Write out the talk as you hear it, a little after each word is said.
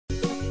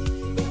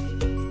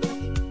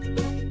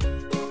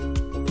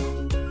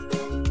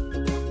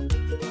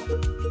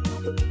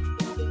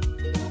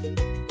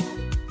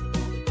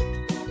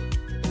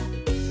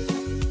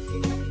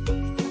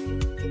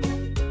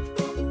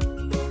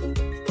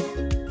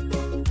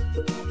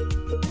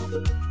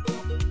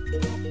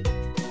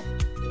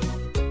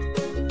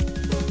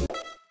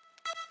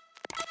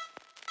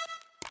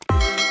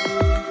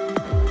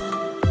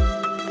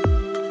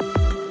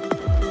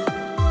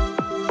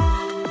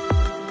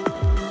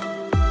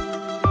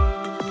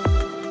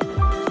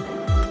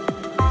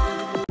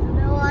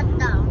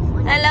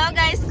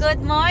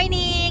Good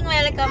morning!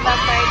 Welcome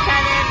back to our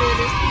channel,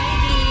 Violy'stv.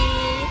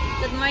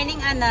 Good morning,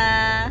 Ana.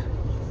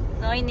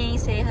 Morning,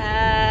 say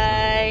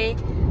hi.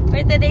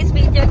 For today's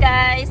video,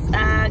 guys,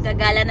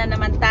 gagala na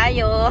naman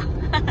tayo.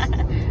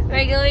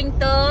 We're going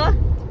to...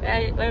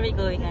 Where are we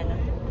going, Ana?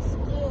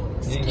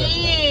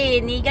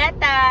 Skii!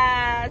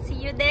 Niigata! See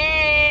you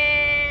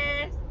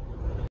there!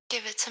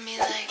 Give it to me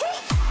like...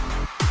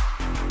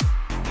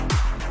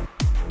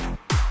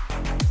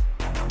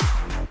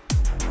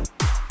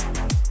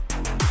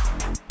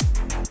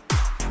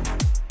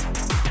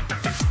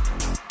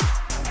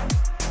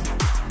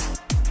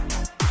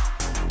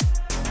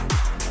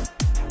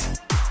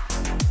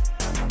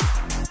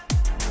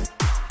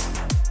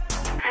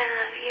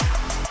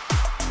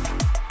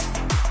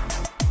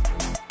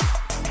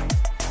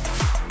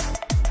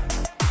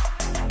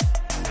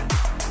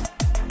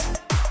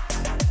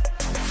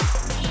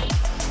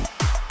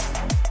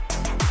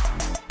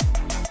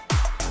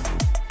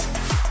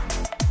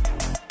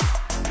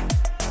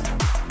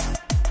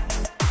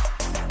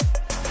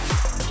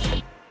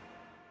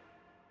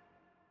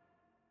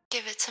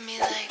 Give it to me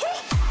like...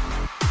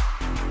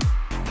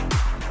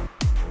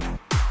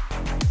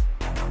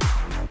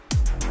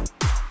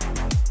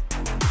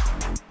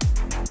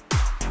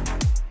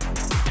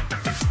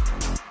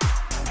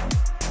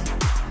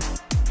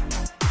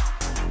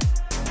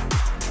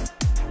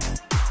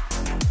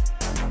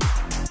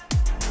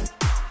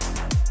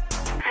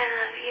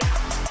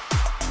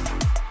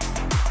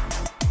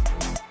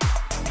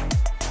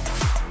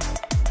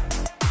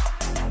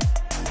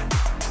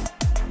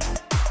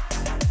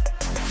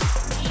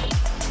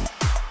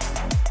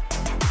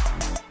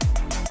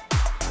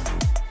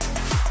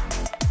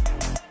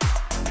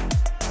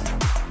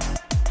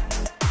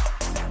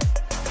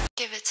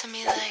 Give it to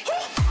me like...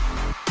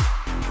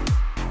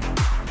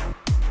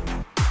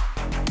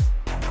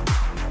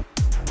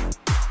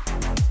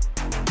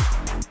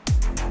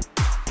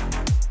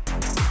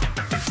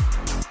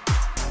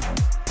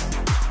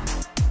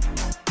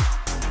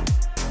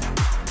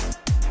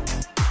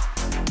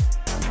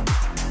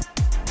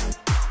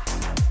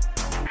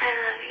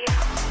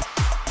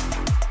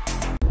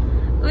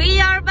 We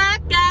are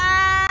back,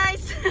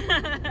 guys!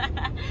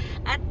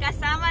 At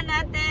kasama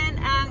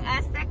natin ang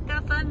Azteca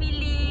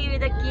family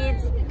with the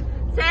kids.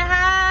 Say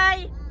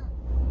hi!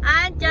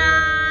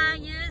 Anjang!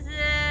 Yuzu!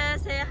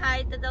 Say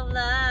hi to the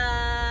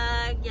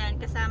vlog!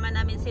 Yan, kasama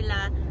namin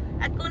sila.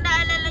 At kung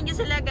naalala nyo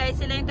sila, guys,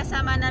 sila yung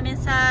kasama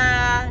namin sa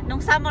nung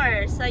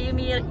summer sa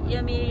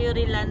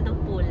Yumirilando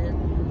pool.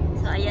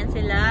 So, ayan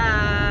sila.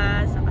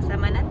 So,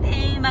 kasama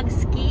natin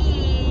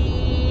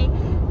mag-ski.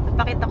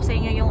 Papakita ko sa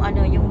inyo yung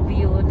yung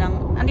view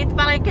ng... Andito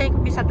pa kayo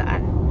sa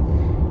daan.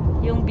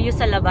 Yung view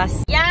sa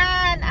labas.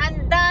 Yan!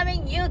 Ang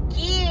daming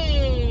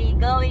yuki!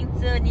 Going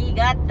to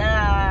Niigata!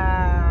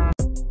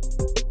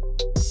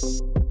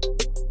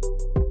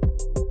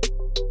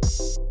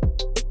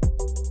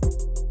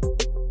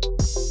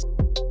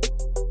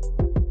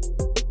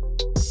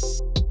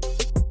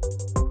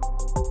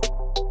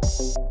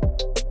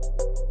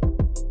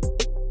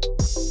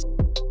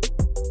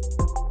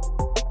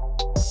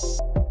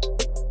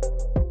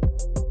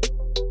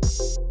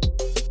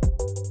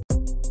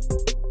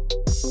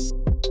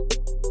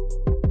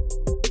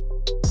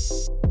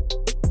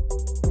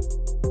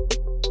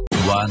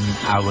 One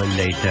hour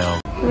later.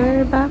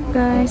 We're back,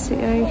 guys. We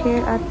are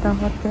here at the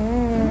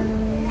hotel.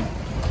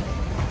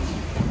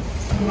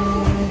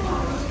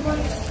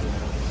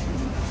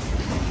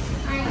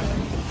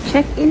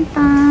 Check-in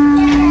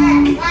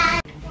time.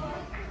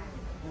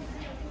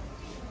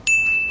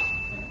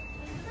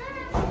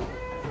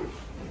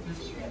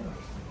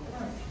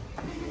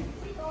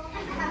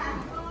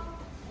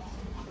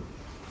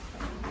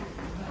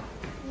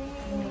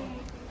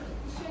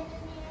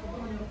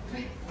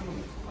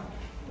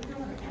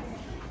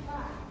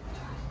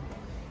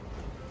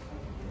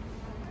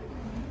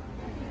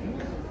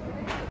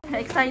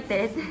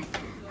 Excited?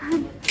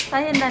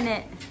 Tayo na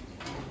ne.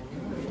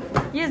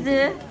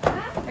 Yuzu,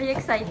 are you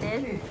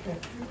excited?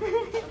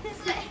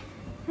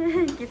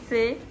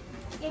 Kitsui?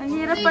 Ang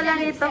hirap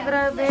pala nito,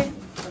 grabe.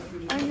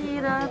 Ang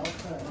hirap.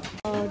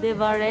 Oh,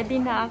 diba?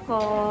 Ready na ako.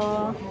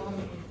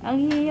 Ang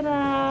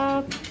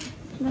hirap.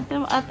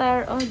 Natin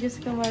atar. Oh, Diyos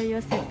ko,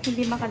 Mario.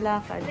 Hindi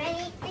makalakad.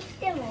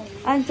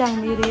 Anjang,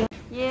 Mirio.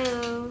 Yo.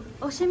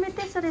 Oh,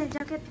 shimete, sore,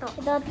 jacket to.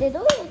 Dati,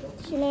 do?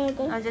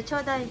 Shimete. Ah, ja,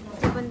 chodai.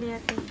 Jibun de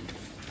yate.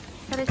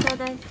 それちょう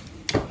だい。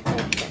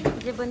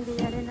自分で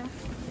やれな。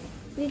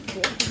ジ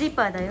ー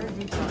パーだよ、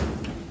ジーパー。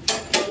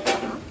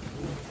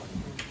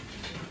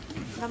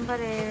頑張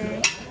れ。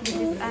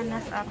This is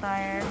Anna's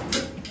attire. いっ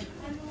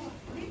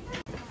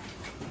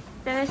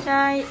てらっし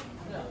ゃい。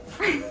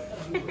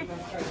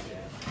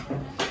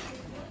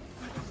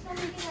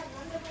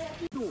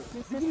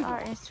This is our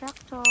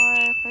instructor.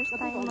 First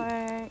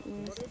timer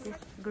is this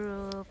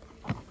group.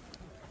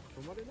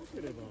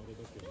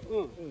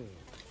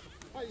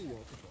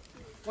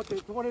 待っ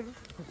て、止まれる？止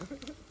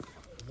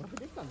ま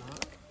れるかな？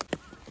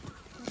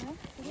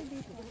お願い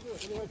します。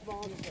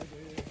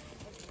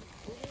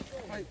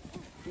はい。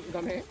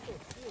ダメ？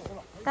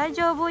大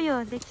丈夫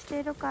よ、でき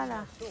てるか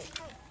ら。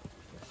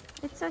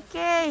It's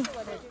okay.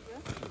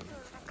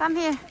 Come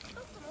here.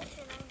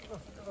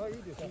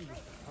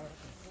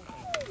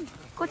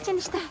 こっち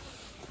にして。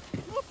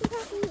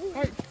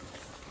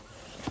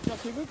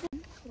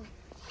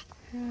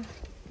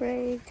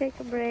Break, take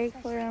a break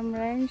for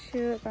run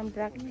shoot and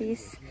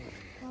practice.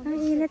 Ang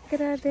init,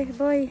 grabe,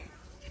 boy.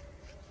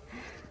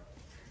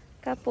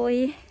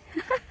 Kapoy.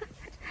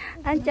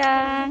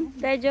 Anchang,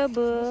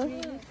 daijoubu.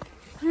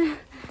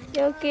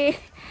 You okay?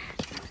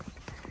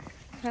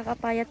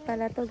 Nakapayat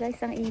pala to,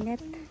 guys, ang init.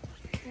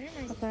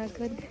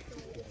 Kapagod.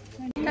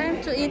 Time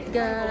to eat,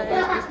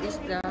 guys. This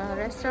is the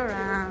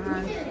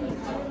restaurant.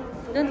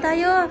 Doon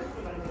tayo.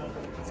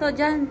 So,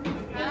 dyan.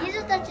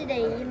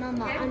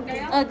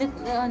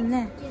 Oh,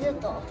 ne.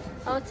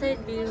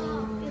 Outside view.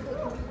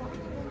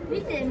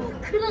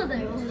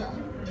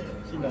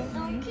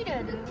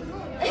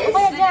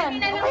 Kaya dyan.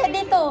 Kaya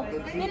dito.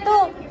 Dito.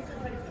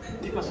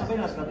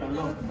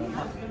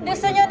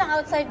 Gusto nyo ng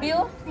outside view?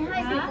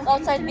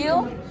 Outside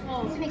view?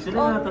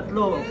 Sila na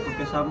tatlo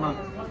pagkasama.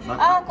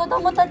 Ah,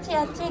 kodomo tachi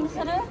aching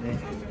suru?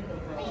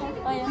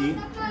 Ayun.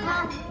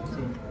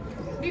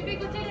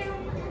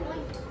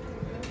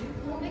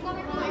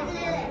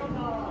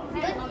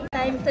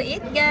 Time to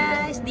eat,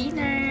 guys.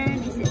 Dinner.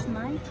 This is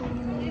my food.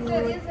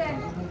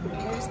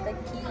 There's the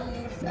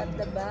kids at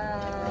the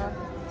back.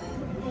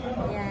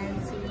 Ayan,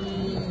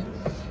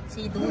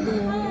 si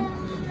Dudung.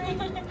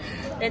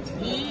 Let's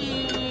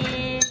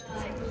eat.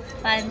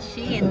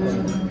 Pansit.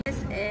 This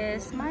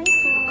is my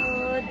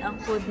food. Ang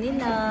food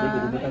nila.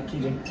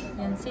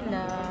 Yan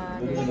sila.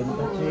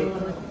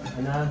 Food.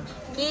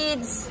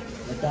 Kids.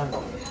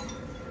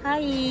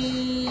 Hi.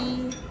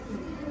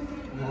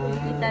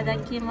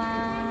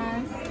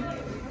 Itadakimasu.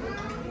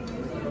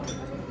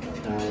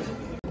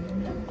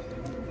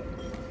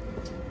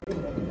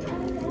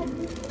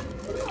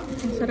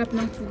 Ang sarap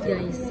ng food,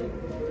 guys.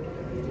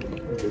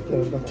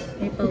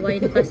 May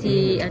pa-wine pa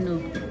si Amo.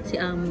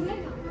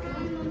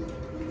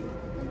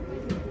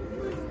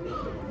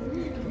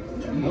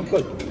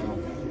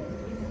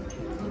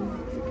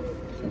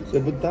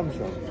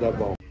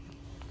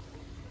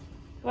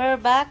 We're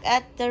back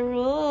at the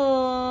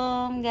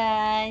room,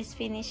 guys.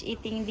 Finish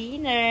eating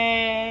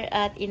dinner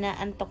at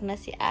inaantok na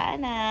si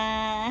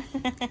Ana.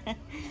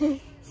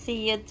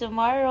 See you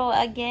tomorrow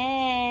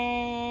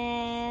again.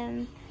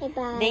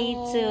 Bye-bye. Day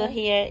 2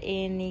 here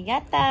in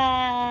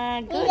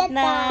Niigata. Good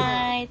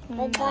night.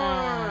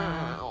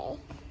 Bye-bye.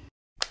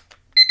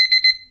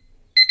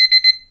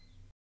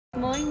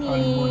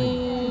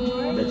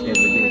 Morning. That's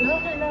every day.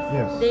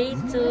 Yes. Day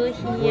 2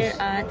 here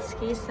at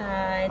Skii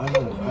site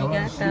in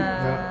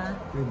Niigata.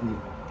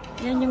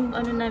 Yan yung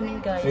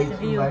namin, guys,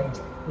 view.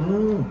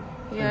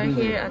 We are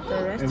here at the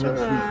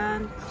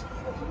restaurant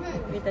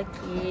with the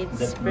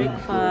kids.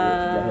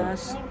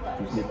 Breakfast.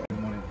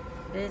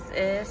 This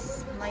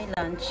is my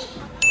lunch.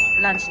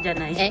 Lunch dyan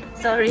ay.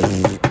 Sorry.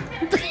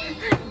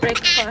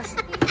 Breakfast.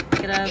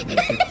 Grabe.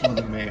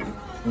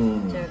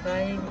 Jaga,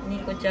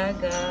 Niko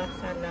Jaga,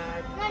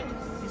 salad,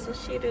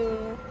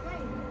 miso-shiru,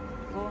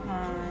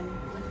 gohan.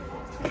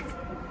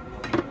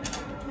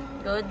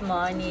 Good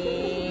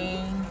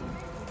morning.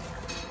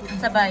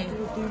 Sabay.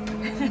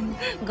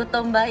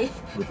 Gutom bay.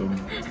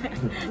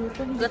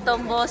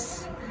 Gutom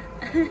boss.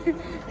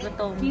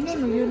 Gutom.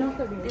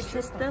 This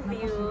is the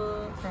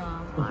view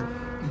from our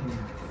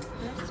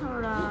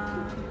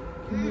restaurant.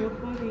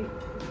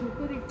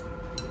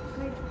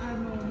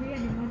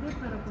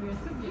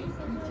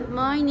 Good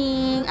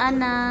morning,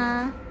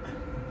 Anna.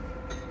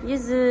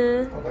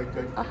 Yuzu.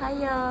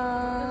 Ohayo.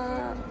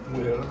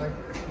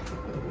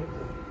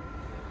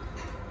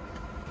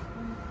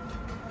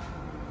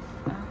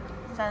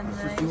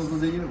 Sunrise.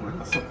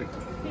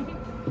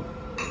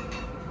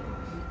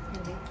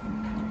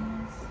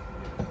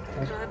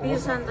 Grabe yung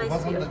sunrise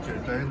view.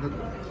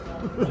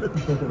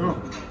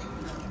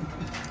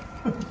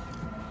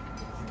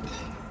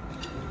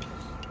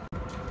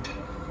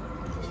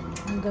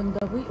 Ang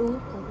ganda, boy. Oh,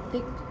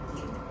 putik.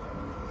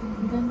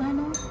 Ang ganda,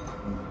 no?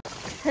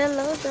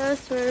 Hello,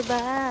 girls. We're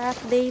back.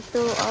 Day 2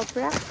 of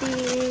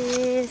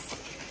practice.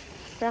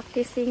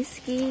 Practicing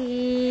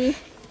ski.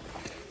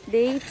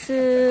 Day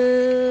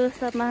 2.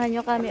 Samahan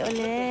nyo kami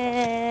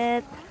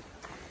ulit.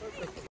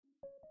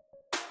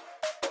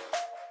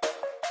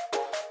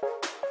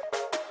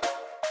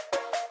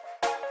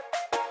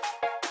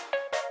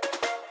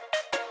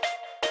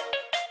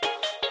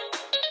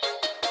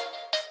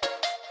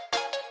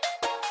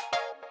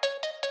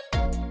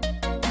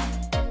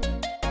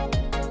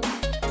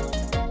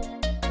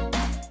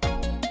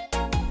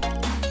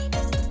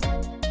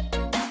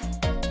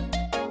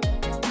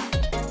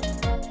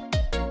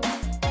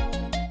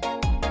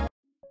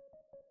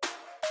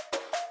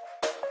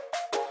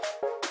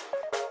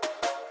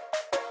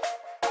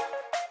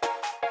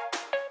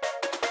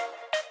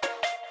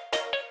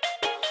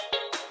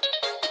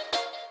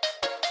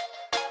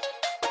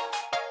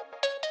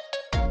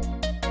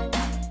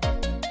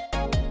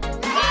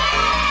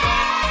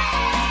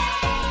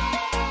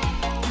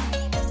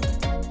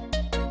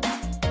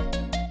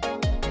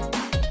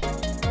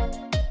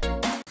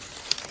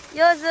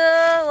 Yozu,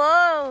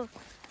 wow!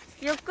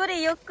 ゆっく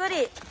りゆっく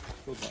り。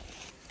そうだ。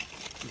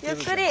ゆっ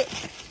くり。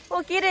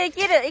お、きるい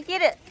けるいけ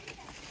る。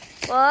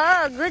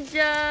わあ、グッジ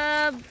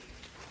ョブ。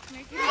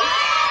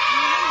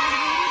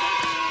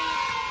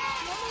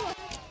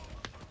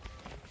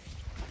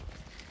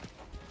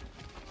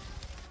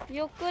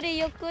ゆっくり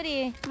ゆっく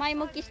り。前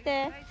向きし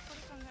て。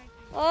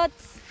お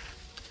つ。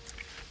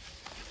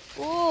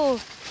おお。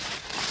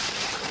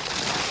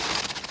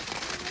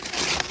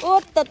お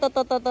っとっとっ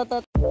とっとっとっ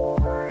と。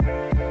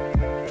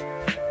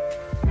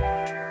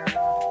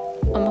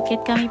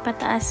Umakit kami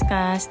pataas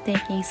kas,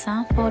 taking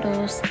some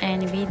photos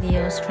and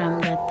videos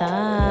from the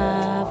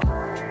top.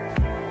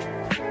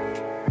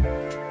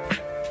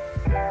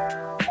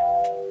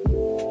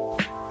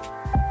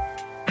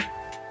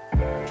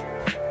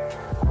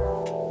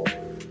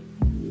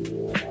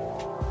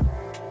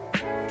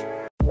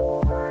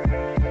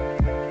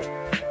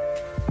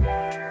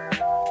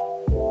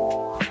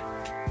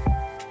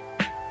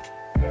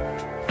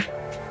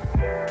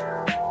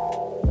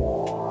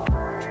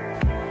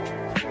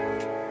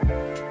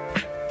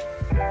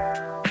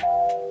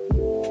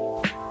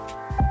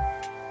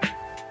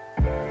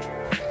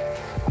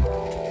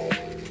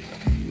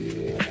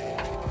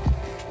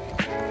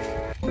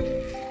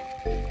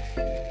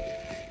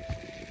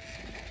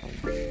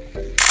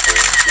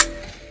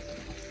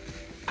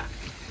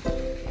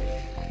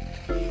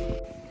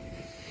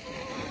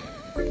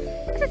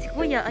 Si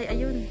Kuya ay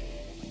ayun.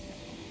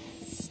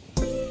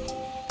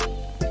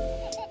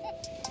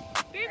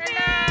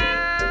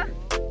 Hello!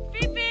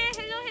 Pipi,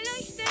 hello, hello,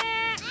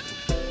 shite!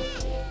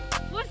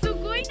 Wa,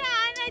 sugoi na,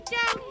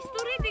 Ana-chan!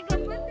 History, di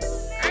gambar na na!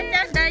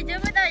 Anjan,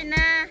 daijoubu da yo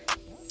na.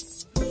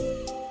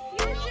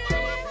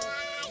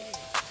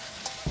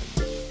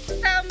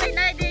 Sa umay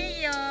nai de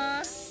iyo.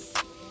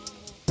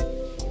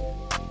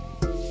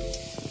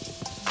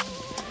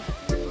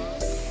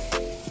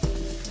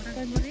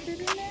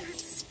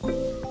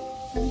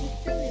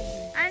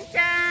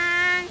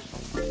 Anjan!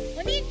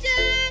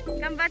 Oni-chan!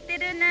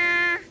 Gambatteru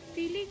na.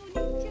 Feeling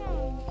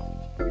Oni-chan!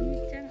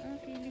 Anjan, oh,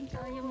 feeling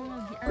tayo mga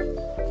giat.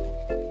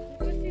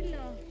 Buka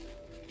sila.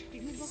 Di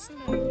mo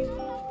bakla.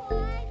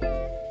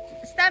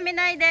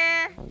 Stamina de.